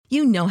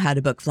You know how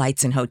to book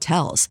flights and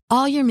hotels.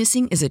 All you're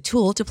missing is a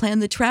tool to plan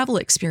the travel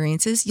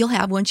experiences you'll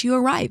have once you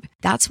arrive.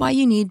 That's why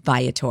you need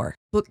Viator.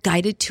 Book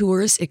guided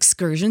tours,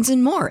 excursions,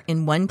 and more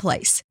in one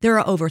place. There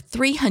are over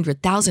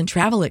 300,000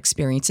 travel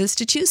experiences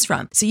to choose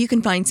from, so you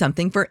can find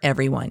something for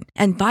everyone.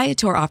 And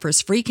Viator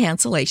offers free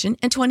cancellation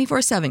and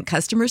 24/7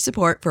 customer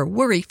support for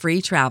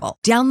worry-free travel.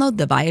 Download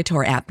the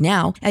Viator app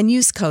now and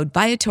use code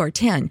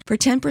Viator10 for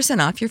 10%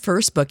 off your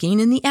first booking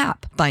in the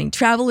app. Find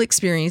travel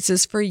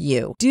experiences for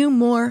you. Do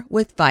more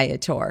with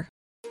Viator.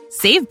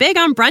 Save big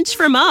on brunch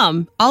for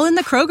mom, all in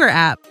the Kroger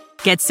app.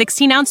 Get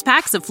 16-ounce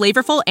packs of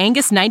flavorful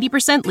Angus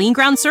 90% lean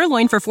ground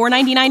sirloin for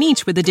 $4.99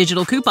 each with a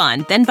digital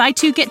coupon. Then buy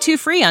 2, get 2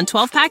 free on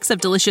 12 packs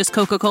of delicious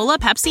Coca-Cola,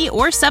 Pepsi,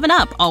 or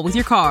 7-Up, all with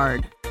your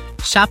card.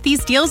 Shop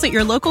these deals at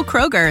your local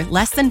Kroger,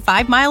 less than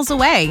 5 miles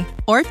away.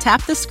 Or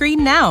tap the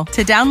screen now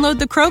to download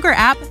the Kroger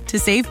app to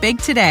save big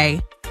today.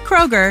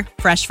 Kroger,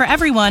 fresh for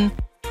everyone.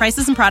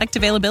 Prices and product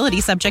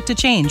availability subject to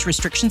change.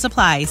 Restrictions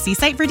apply. See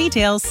site for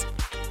details.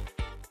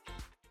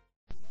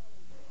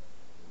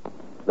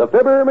 The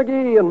Fibber,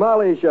 McGee, and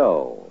Molly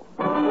Show.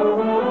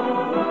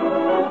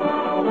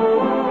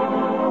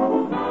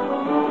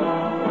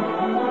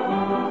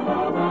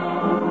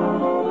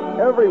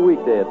 Every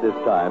weekday at this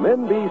time,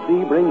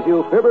 NBC brings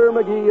you Fibber,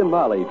 McGee, and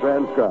Molly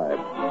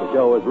transcribed. The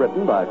show is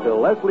written by Phil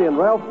Leslie and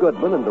Ralph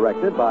Goodman and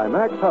directed by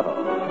Max Hutto.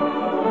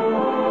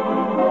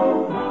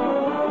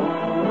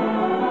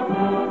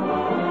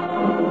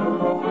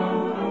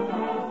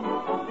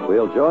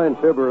 We'll join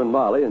Fibber and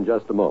Molly in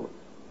just a moment.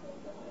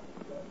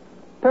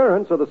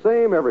 Parents are the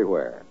same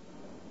everywhere.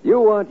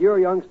 You want your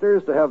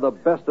youngsters to have the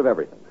best of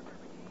everything.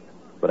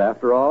 But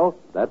after all,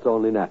 that's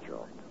only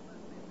natural.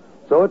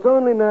 So it's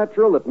only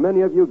natural that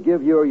many of you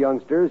give your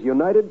youngsters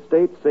United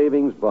States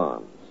savings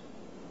bonds.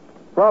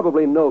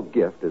 Probably no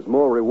gift is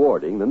more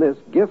rewarding than this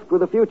gift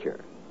with a future.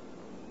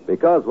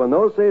 Because when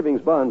those savings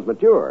bonds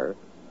mature,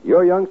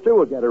 your youngster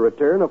will get a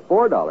return of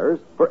 $4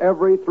 for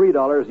every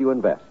 $3 you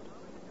invest.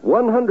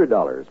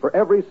 $100 for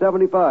every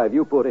 $75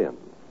 you put in.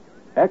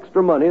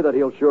 Extra money that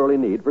he'll surely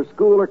need for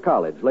school or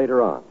college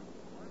later on.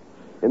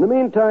 In the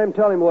meantime,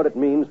 tell him what it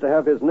means to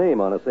have his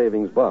name on a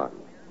savings bond.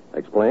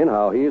 Explain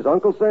how he's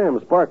Uncle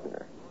Sam's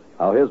partner,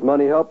 how his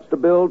money helps to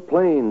build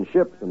planes,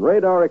 ships, and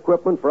radar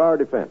equipment for our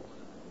defense.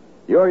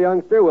 Your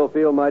youngster will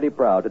feel mighty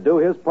proud to do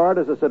his part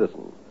as a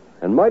citizen,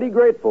 and mighty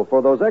grateful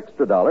for those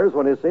extra dollars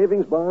when his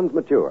savings bonds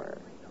mature.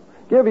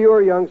 Give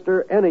your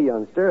youngster, any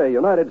youngster, a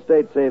United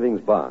States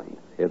savings bond.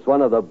 It's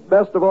one of the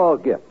best of all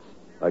gifts.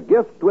 A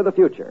gift with a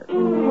future.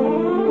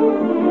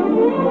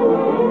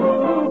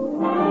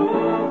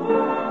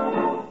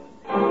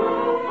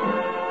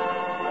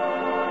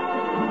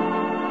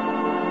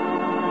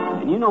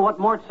 And you know what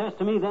Mort says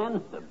to me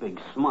then? The big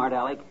smart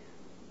aleck.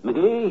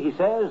 McGee, he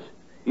says,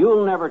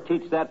 you'll never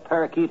teach that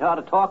parakeet how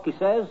to talk, he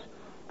says,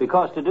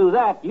 because to do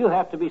that, you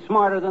have to be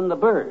smarter than the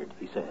bird,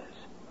 he says.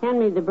 Hand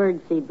me the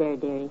bird seed there,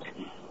 dearie.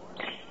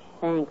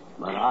 Thanks.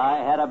 But I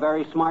had a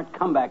very smart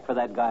comeback for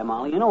that guy,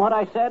 Molly. You know what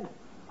I said?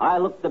 I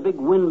looked the big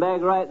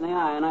windbag right in the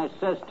eye, and I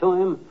says to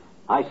him,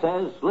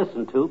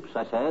 listen, Toops,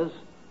 I says.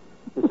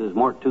 This is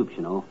Mort Toops,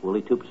 you know.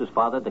 Willie Toops'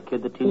 father, the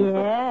kid that teamed us.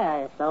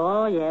 Yes,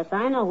 oh, yes.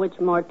 I know which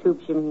Mort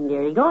Toops you mean,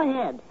 dearie. Go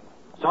ahead.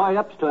 So I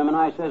ups to him, and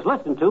I says,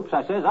 listen, Toops,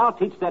 I says, I'll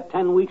teach that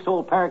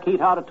 10-weeks-old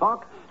parakeet how to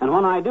talk, and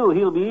when I do,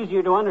 he'll be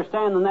easier to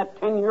understand than that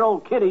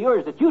 10-year-old kid of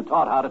yours that you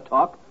taught how to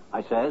talk,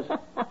 I says.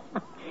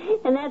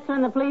 And that's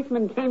when the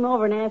policeman came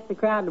over and asked the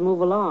crowd to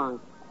move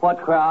along.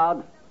 What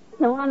crowd?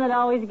 The one that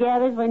always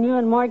gathers when you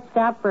and Mort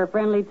stop for a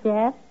friendly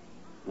chat?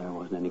 There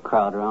wasn't any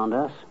crowd around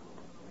us.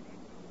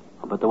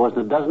 But there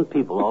wasn't a dozen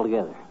people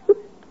altogether.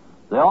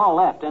 They all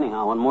laughed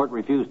anyhow when Mort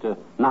refused to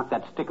knock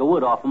that stick of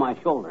wood off of my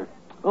shoulder.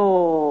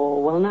 Oh,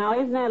 well, now,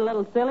 isn't that a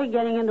little silly,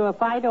 getting into a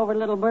fight over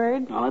little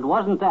bird? Well, it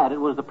wasn't that. It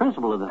was the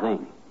principle of the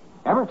thing.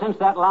 Ever since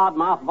that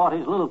loudmouth bought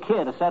his little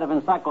kid a set of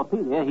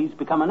encyclopedia, he's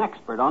become an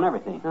expert on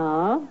everything.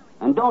 Oh?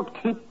 And don't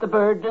keep the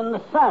bird in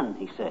the sun,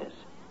 he says.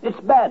 It's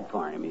bad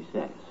for him, he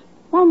says.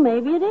 Well,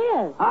 maybe it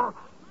is. Ah,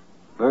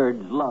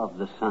 birds love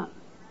the sun.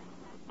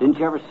 Didn't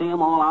you ever see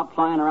them all out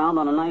flying around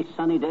on a nice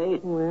sunny day?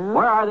 Well?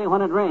 Where are they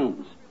when it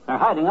rains? They're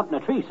hiding up in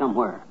a tree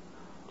somewhere.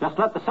 Just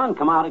let the sun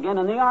come out again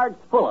and the yard's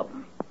full of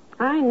them.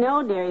 I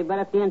know, dearie, but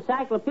if the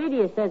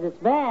encyclopedia says it's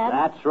bad...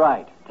 That's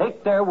right.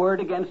 Take their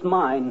word against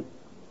mine.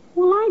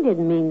 Well, I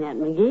didn't mean that,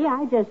 McGee.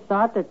 I just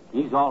thought that...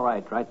 He's all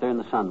right there in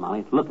the sun,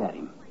 Molly. Look at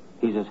him.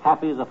 He's as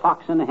happy as a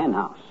fox in the hen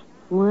house.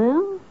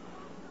 Well?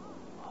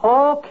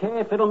 Okay,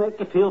 if it'll make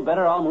you feel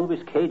better, I'll move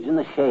his cage in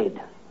the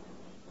shade.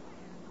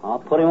 I'll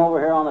put him over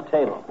here on the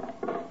table.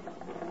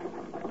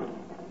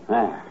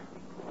 There.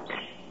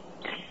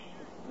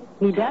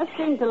 He does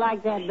seem to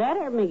like that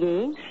better,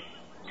 McGee.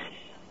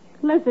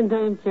 Listen to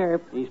him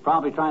chirp. He's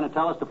probably trying to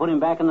tell us to put him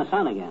back in the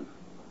sun again.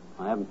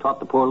 I haven't taught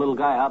the poor little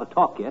guy how to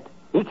talk yet.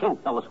 He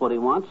can't tell us what he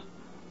wants.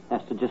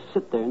 Has to just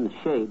sit there in the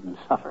shade and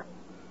suffer.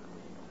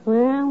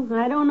 Well,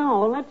 I don't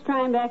know. Let's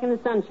try him back in the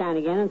sunshine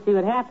again and see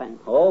what happens.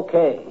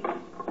 Okay.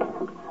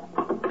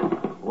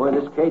 Boy,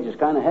 this cage is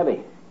kind of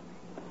heavy.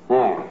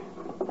 There.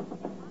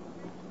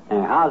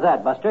 how's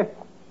that, Buster?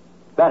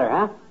 Better,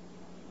 huh?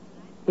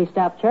 He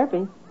stopped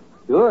chirping.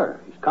 Sure.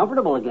 He's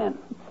comfortable again.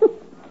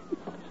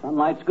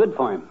 Sunlight's good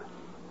for him.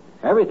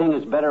 Everything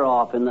is better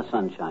off in the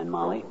sunshine,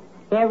 Molly.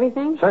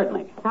 Everything?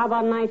 Certainly. How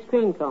about an ice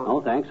cream cone?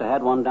 Oh, thanks. I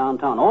had one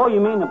downtown. Oh, you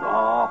mean the...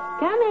 Oh.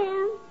 Come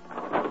in.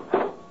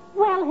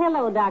 Well,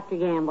 hello, Dr.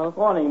 Gamble.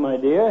 Morning, my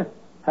dear.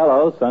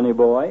 Hello, sonny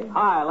boy.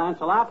 Hi,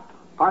 Lancelot.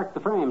 Park the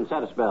frame,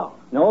 set a spell.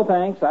 No,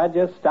 thanks. I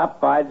just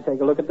stopped by to take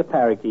a look at the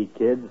parakeet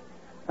kids.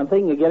 I'm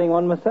thinking of getting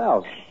one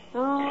myself.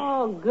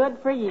 Oh, good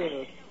for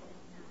you.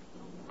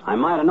 I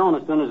might have known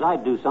as soon as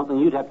I'd do something,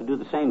 you'd have to do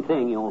the same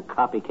thing, you old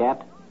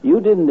copycat. You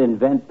didn't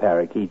invent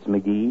parakeets,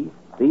 McGee.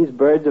 These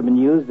birds have been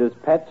used as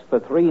pets for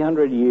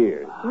 300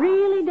 years.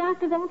 Really,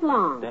 Doctor, that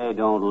long? They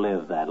don't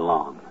live that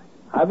long.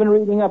 I've been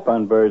reading up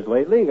on birds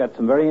lately. Got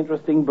some very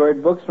interesting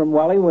bird books from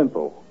Wally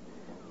Wimple.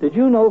 Did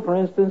you know, for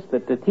instance,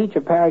 that to teach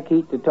a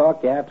parakeet to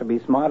talk, you have to be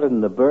smarter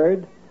than the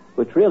bird?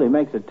 Which really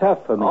makes it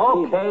tough for me.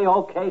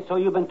 Okay, so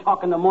you've been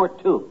talking to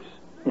Mort Toops.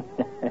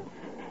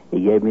 He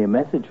gave me a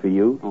message for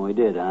you. Oh, he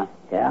did, huh?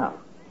 Yeah.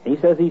 He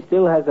says he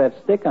still has that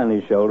stick on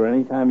his shoulder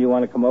anytime you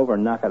want to come over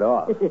and knock it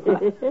off.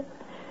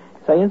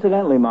 Say,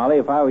 incidentally, Molly,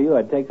 if I were you,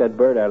 I'd take that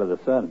bird out of the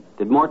sun.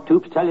 Did Mort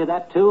Toops tell you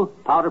that, too?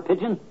 Powder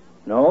pigeon?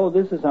 No,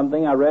 this is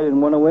something I read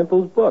in one of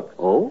Wimple's books.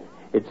 Oh?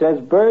 It says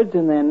birds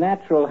in their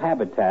natural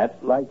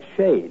habitat like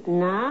shade.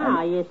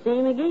 Now, you see,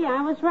 McGee,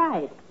 I was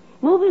right.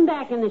 Move him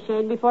back in the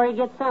shade before he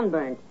gets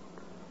sunburned.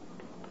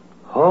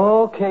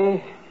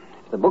 Okay.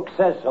 If the book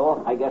says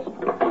so, I guess.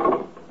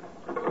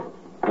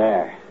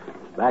 There.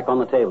 Back on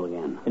the table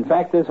again. In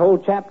fact, this whole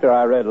chapter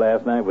I read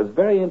last night was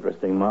very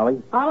interesting,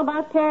 Molly. All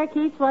about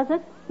parakeets, was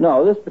it?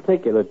 No, this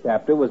particular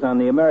chapter was on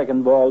the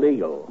American bald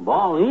eagle.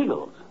 Bald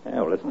eagles?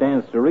 Yeah, well, it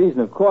stands to reason,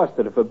 of course,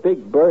 that if a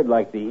big bird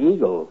like the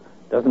eagle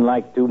doesn't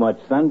like too much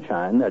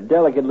sunshine, a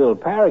delicate little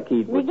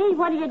parakeet would... McGee,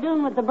 what are you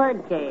doing with the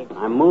bird cage?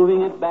 I'm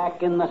moving it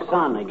back in the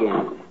sun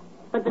again.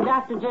 But the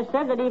doctor just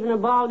said that even a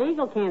bald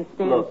eagle can't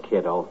stand... Look,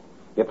 kiddo,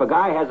 if a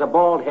guy has a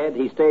bald head,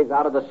 he stays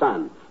out of the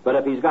sun. But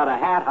if he's got a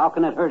hat, how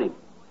can it hurt him?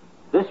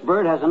 This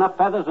bird has enough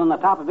feathers on the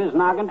top of his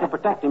noggin to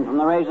protect him from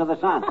the rays of the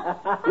sun.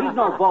 He's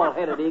no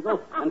bald-headed eagle.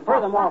 And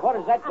furthermore, what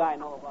does that guy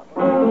know about...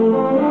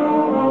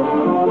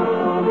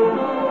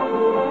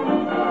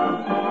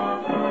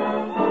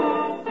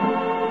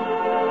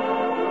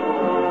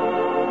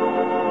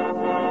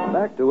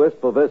 Back to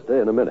Wistful Vista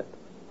in a minute.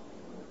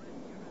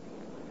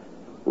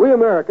 We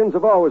Americans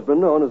have always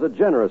been known as a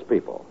generous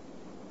people.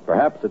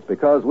 Perhaps it's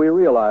because we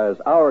realize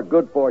our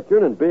good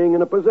fortune in being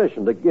in a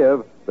position to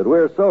give that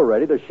we're so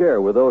ready to share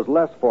with those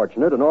less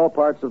fortunate in all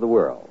parts of the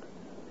world.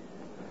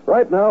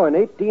 Right now, in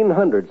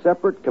 1,800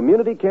 separate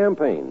community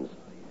campaigns,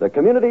 the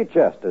Community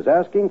Chest is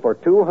asking for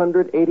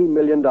 $280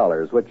 million,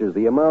 which is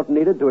the amount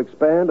needed to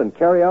expand and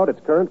carry out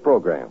its current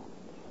program.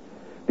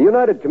 The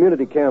United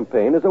Community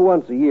Campaign is a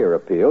once-a-year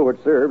appeal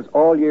which serves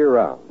all year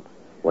round.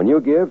 When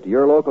you give to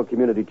your local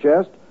community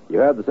chest, you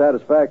have the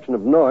satisfaction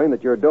of knowing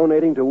that you're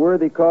donating to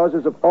worthy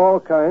causes of all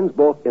kinds,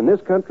 both in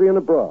this country and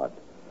abroad.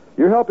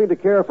 You're helping to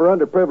care for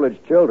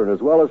underprivileged children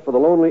as well as for the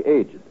lonely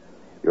aged.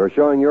 You're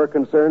showing your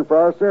concern for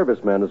our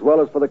servicemen as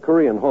well as for the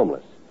Korean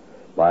homeless.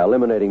 By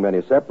eliminating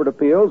many separate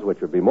appeals,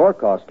 which would be more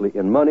costly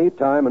in money,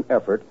 time, and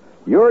effort,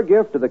 your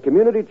gift to the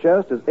community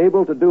chest is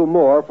able to do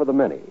more for the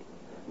many.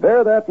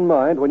 Bear that in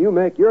mind when you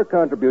make your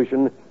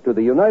contribution to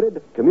the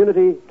United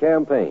Community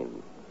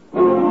Campaign.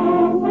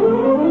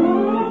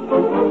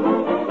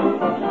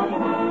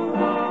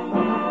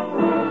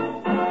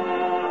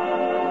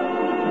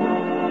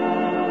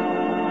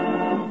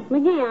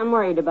 McGee, I'm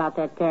worried about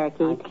that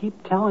parakeet. I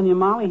keep telling you,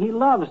 Molly, he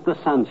loves the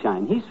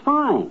sunshine. He's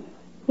fine.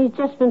 He's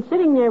just been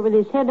sitting there with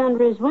his head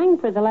under his wing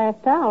for the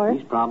last hour.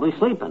 He's probably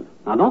sleeping.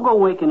 Now, don't go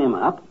waking him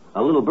up.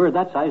 A little bird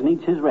that size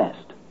needs his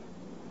rest.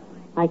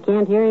 I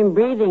can't hear him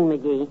breathing,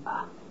 McGee.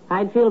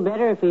 I'd feel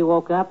better if he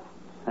woke up.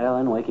 Well,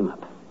 then wake him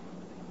up.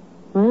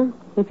 Well,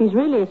 if he's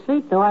really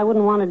asleep, though, I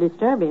wouldn't want to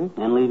disturb him.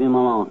 And leave him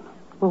alone.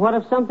 Well, what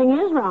if something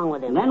is wrong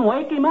with him? Then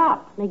wake him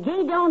up.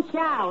 McGee, don't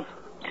shout.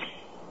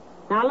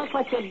 Now, look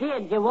what you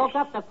did. You woke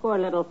up the poor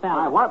little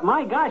fellow. What?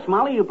 My gosh,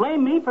 Molly, you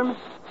blame me for...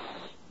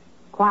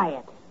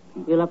 Quiet.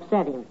 You'll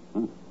upset him.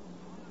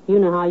 You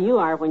know how you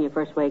are when you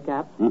first wake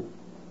up.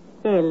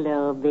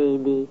 Hello,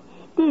 baby.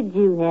 Did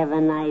you have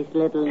a nice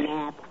little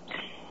nap?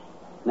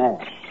 Nah.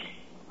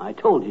 I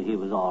told you he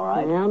was all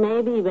right. Well,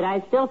 maybe, but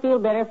I'd still feel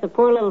better if the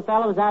poor little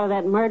fellow was out of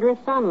that murderous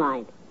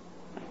sunlight.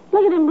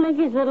 Look at him blink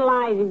his little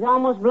eyes. He's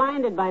almost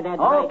blinded by that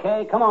light.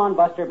 Okay, come on,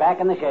 Buster, back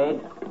in the shade.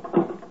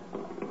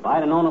 If I'd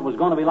have known it was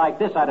going to be like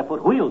this, I'd have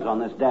put wheels on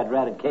this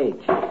dad-ratted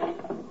cage.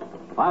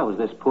 If I was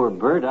this poor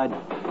bird, I'd...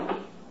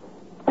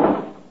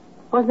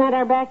 Wasn't that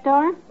our back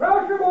door?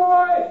 Grocer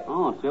boy!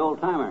 Oh, it's the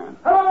old-timer.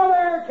 Hello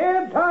there,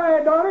 kids.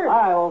 Hi, daughter.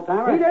 Hi,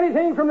 old-timer. Need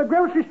anything from the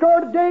grocery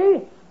store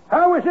today?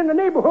 I was in the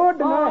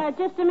neighborhood and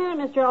Just a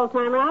minute, Mr.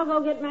 Oldtimer. I'll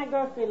go get my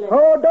grocery list.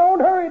 Oh, don't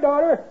hurry,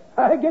 daughter.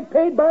 I get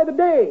paid by the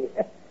day.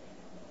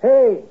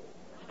 Hey,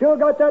 still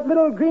got that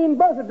little green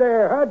buzzard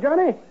there, huh,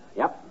 Johnny?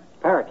 Yep,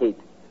 parakeet.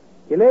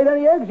 You laid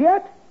any eggs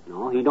yet?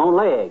 No, he don't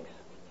lay eggs.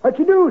 What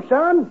you do,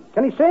 son?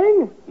 Can he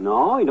sing?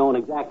 No, he don't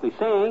exactly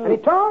sing. Can he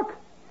talk?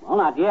 Well,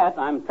 not yet.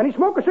 Can he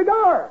smoke a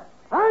cigar?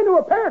 I knew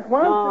a parrot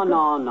once.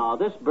 No.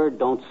 This bird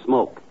don't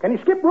smoke. Can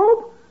he skip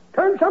rope?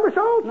 Turn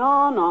somersaults?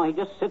 No. He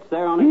just sits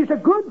there on He's a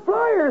good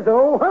flyer,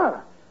 though,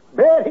 huh?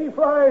 Bet he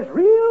flies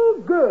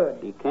real good.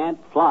 He can't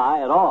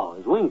fly at all.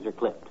 His wings are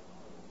clipped.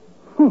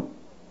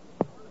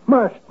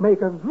 Must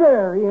make a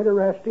very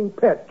interesting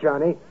pet,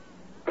 Johnny.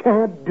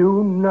 Can't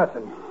do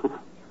nothing.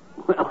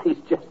 Well, he's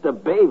just a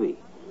baby.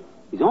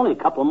 He's only a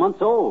couple of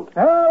months old.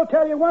 I'll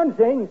tell you one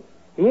thing.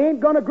 He ain't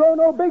going to grow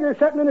no bigger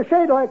sitting in the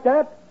shade like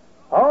that.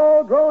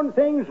 All grown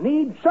things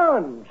need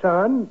sun,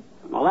 son.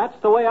 Well, that's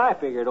the way I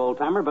figured,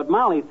 old-timer, but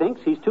Molly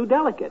thinks he's too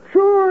delicate.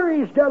 Sure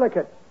he's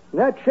delicate.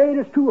 That shade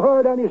is too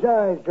hard on his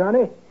eyes,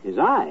 Johnny. His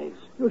eyes?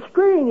 You'll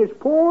strain his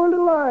poor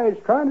little eyes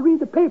trying to read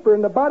the paper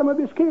in the bottom of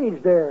his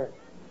cage there.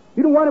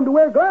 You don't want him to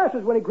wear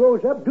glasses when he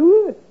grows up, do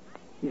you?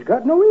 He's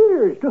got no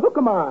ears to hook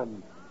 'em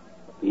on.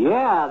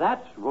 Yeah,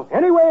 that's...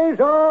 Anyways,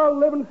 all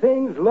living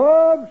things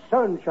love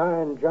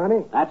sunshine,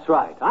 Johnny. That's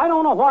right. I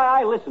don't know why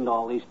I listen to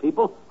all these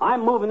people.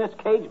 I'm moving this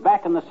cage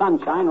back in the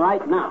sunshine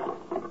right now.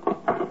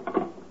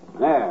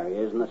 There he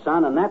is in the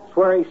sun, and that's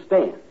where he's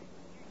staying.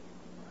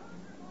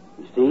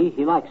 You see,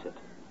 he likes it.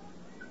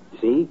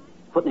 See,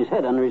 putting his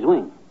head under his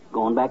wing,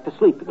 going back to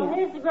sleep again. Well,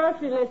 here's the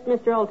grocery list,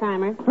 Mr.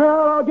 Oldtimer.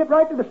 Well, I'll get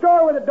right to the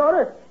store with it,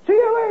 daughter. See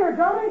you later,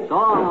 Johnny. So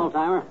long,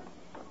 old-timer.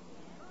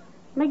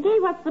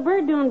 McGee, what's the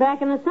bird doing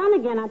back in the sun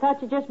again? I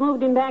thought you just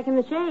moved him back in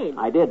the shade.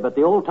 I did, but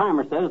the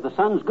old-timer says the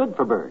sun's good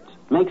for birds.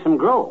 Makes them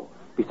grow.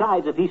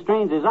 Besides, if he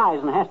strains his eyes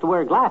and has to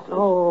wear glasses...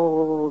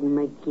 Oh,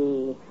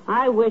 McGee.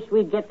 I wish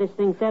we'd get this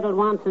thing settled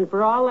once and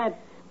for all. That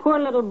poor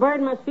little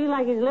bird must feel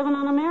like he's living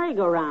on a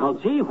merry-go-round. Well,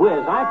 gee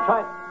whiz, I've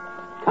tried...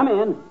 Come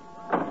in.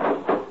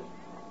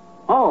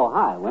 Oh,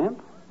 hi,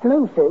 Wimp.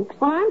 Hello, folks.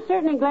 Well, I'm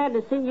certainly glad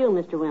to see you,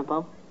 Mr.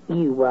 Wimple.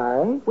 You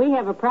are? We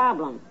have a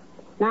problem.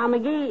 Now,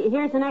 McGee,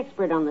 here's an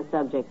expert on the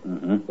subject.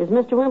 Mm-hmm. Is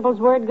Mr. Wimple's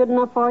word good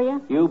enough for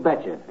you? You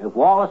betcha. If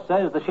Wallace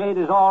says the shade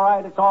is all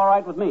right, it's all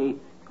right with me.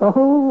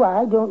 Oh,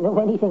 I don't know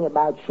anything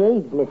about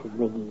shades, Mrs.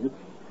 McGee.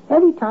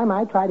 Every time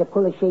I try to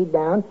pull a shade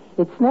down,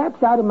 it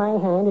snaps out of my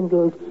hand and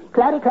goes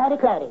clatty, clatty,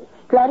 clatty,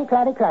 clatty,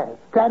 clatty, clatty,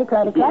 clatty,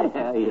 clatty,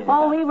 clatty. Yeah.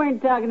 Oh, we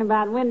weren't talking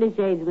about window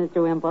shades,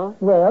 Mr. Wimple.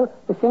 Well,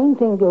 the same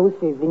thing goes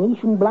for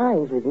Venetian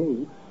blinds with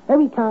me.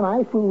 Every time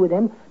I fool with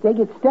them, they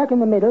get stuck in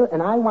the middle,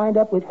 and I wind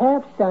up with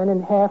half sun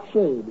and half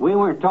shade. We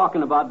weren't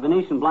talking about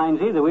Venetian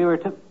blinds either. We were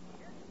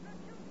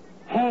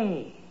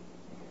Hey,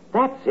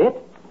 that's it.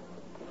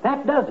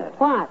 That does it.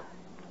 What?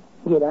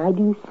 Did I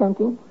do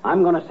something?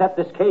 I'm going to set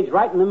this cage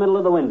right in the middle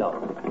of the window.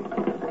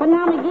 But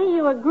now, McGee,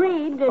 you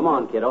agreed to... Come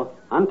on, kiddo.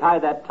 Untie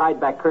that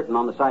tied-back curtain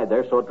on the side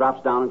there so it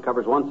drops down and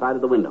covers one side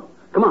of the window.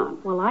 Come on.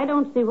 Well, I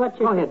don't see what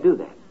you're... Go ahead, do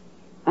that.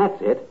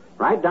 That's it.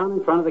 Right down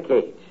in front of the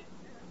cage.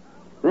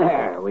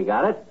 There, we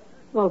got it.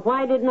 Well,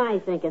 why didn't I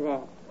think of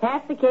that?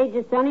 Half the cage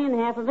is sunny and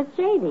half of it's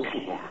shady.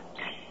 Yeah.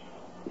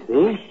 You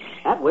see?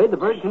 That way the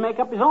bird can make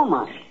up his own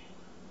mind.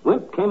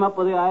 Wimp came up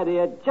with the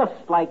idea just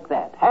like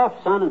that. Half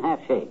sun and half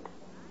shade.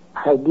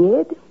 I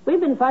did? We've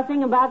been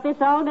fussing about this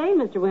all day,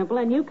 Mr. Wimple,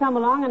 and you come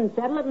along and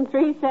settle it in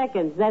 3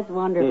 seconds. That's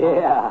wonderful.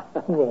 Yeah.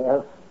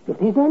 Well, if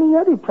there's any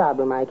other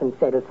problem I can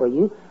settle for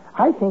you,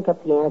 I think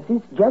up the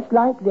answers just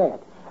like that.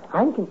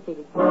 I'm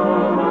considered...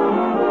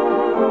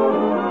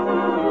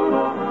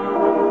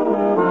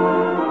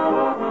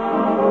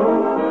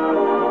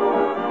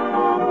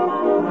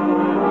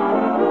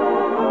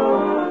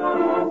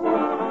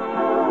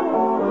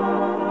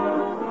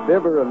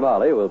 Fibber and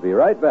Molly will be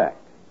right back.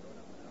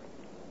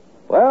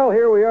 Well,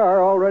 here we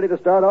are, all ready to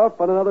start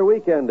off on another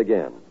weekend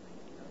again.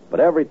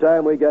 But every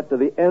time we get to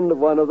the end of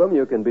one of them,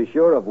 you can be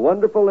sure of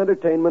wonderful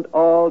entertainment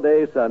all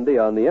day Sunday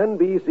on the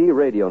NBC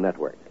Radio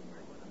Network.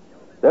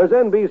 There's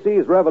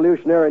NBC's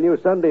revolutionary new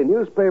Sunday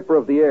newspaper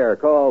of the air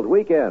called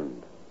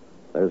Weekend.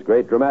 There's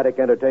great dramatic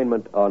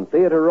entertainment on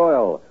Theatre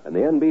Royal and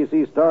the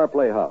NBC Star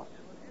Playhouse.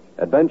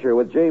 Adventure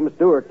with James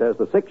Stewart as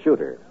the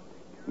six-shooter.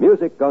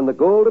 Music on the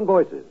Golden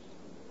Voices.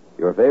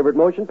 Your favorite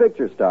motion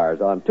picture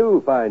stars on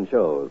 2 fine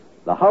shows,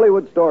 The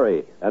Hollywood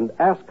Story and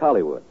Ask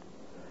Hollywood.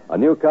 A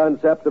new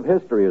concept of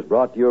history is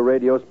brought to your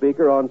radio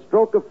speaker on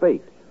Stroke of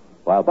Fate,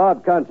 while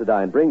Bob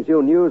Considine brings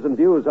you news and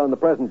views on the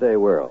present-day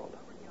world.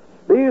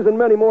 These and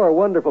many more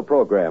wonderful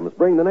programs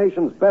bring the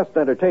nation's best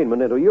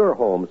entertainment into your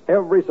homes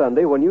every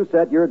Sunday when you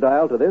set your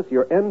dial to this,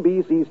 your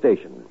NBC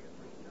station.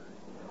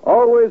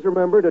 Always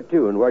remember to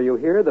tune where you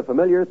hear the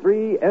familiar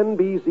 3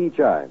 NBC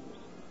chimes.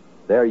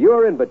 They're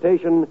your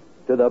invitation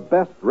to the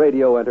best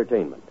radio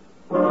entertainment.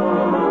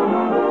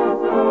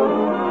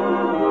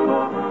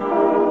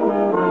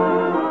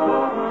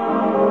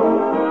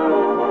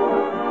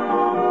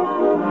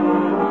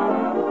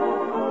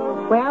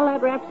 Well,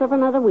 that wraps up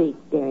another week,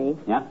 dearie.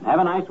 Yeah, have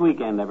a nice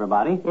weekend,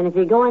 everybody. And if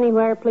you go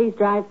anywhere, please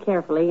drive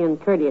carefully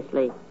and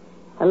courteously.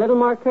 A little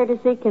more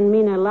courtesy can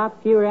mean a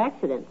lot fewer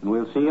accidents. And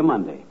we'll see you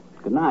Monday.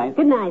 Good night.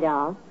 Good night,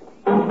 all.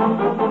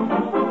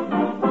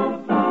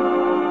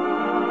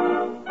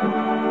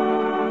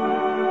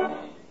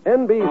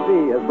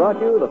 NBC has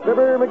brought you the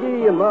Fibber,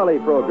 McGee, and Molly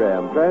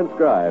program,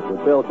 transcribed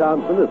with Bill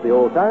Thompson as the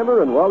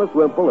old-timer and Wallace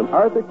Wimple and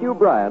Arthur Q.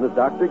 Bryan as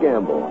Dr.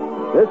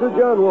 Gamble. This is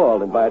John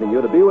Wald inviting you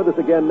to be with us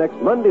again next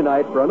Monday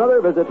night for another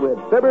visit with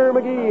Fibber,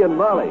 McGee, and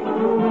Molly.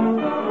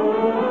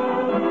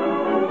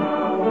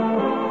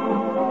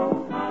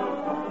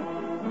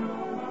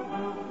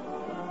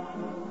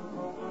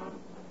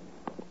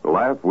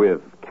 Laugh with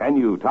Can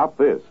You Top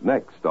This?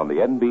 Next on the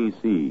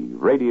NBC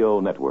Radio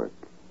Network.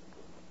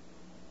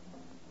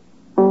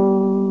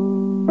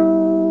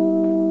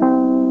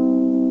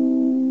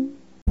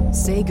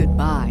 Say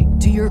goodbye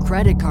to your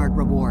credit card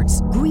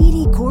rewards.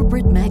 Greedy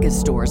corporate mega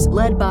stores,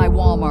 led by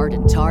Walmart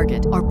and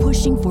Target, are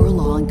pushing for a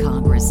law in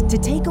Congress to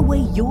take away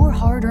your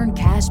hard-earned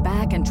cash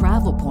back and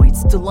travel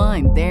points to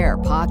line their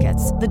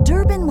pockets. The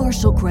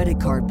Durbin-Marshall credit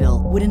card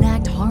bill would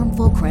enact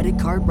harmful credit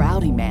card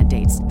routing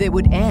mandates that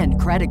would end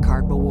credit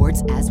card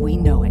rewards as we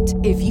know it.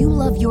 If you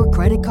love your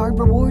credit card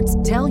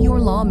rewards, tell your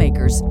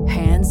lawmakers,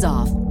 hands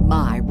off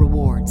my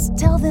rewards.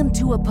 Tell them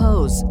to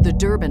oppose the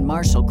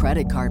Durbin-Marshall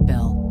credit card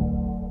bill.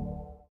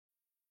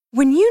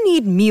 When you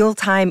need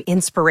mealtime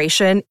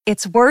inspiration,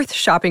 it's worth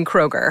shopping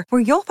Kroger, where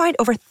you'll find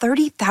over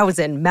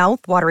 30,000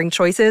 mouth-watering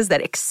choices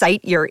that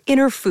excite your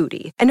inner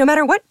foodie. And no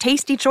matter what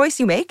tasty choice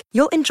you make,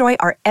 you'll enjoy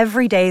our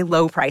everyday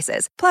low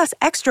prices, plus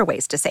extra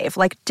ways to save,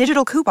 like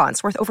digital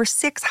coupons worth over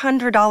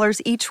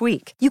 $600 each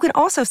week. You can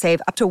also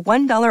save up to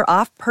 $1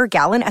 off per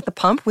gallon at the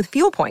pump with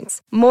fuel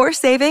points. More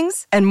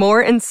savings and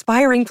more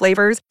inspiring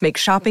flavors make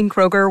shopping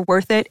Kroger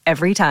worth it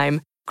every time.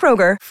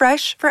 Kroger,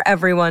 fresh for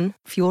everyone.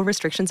 Fuel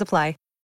restrictions apply.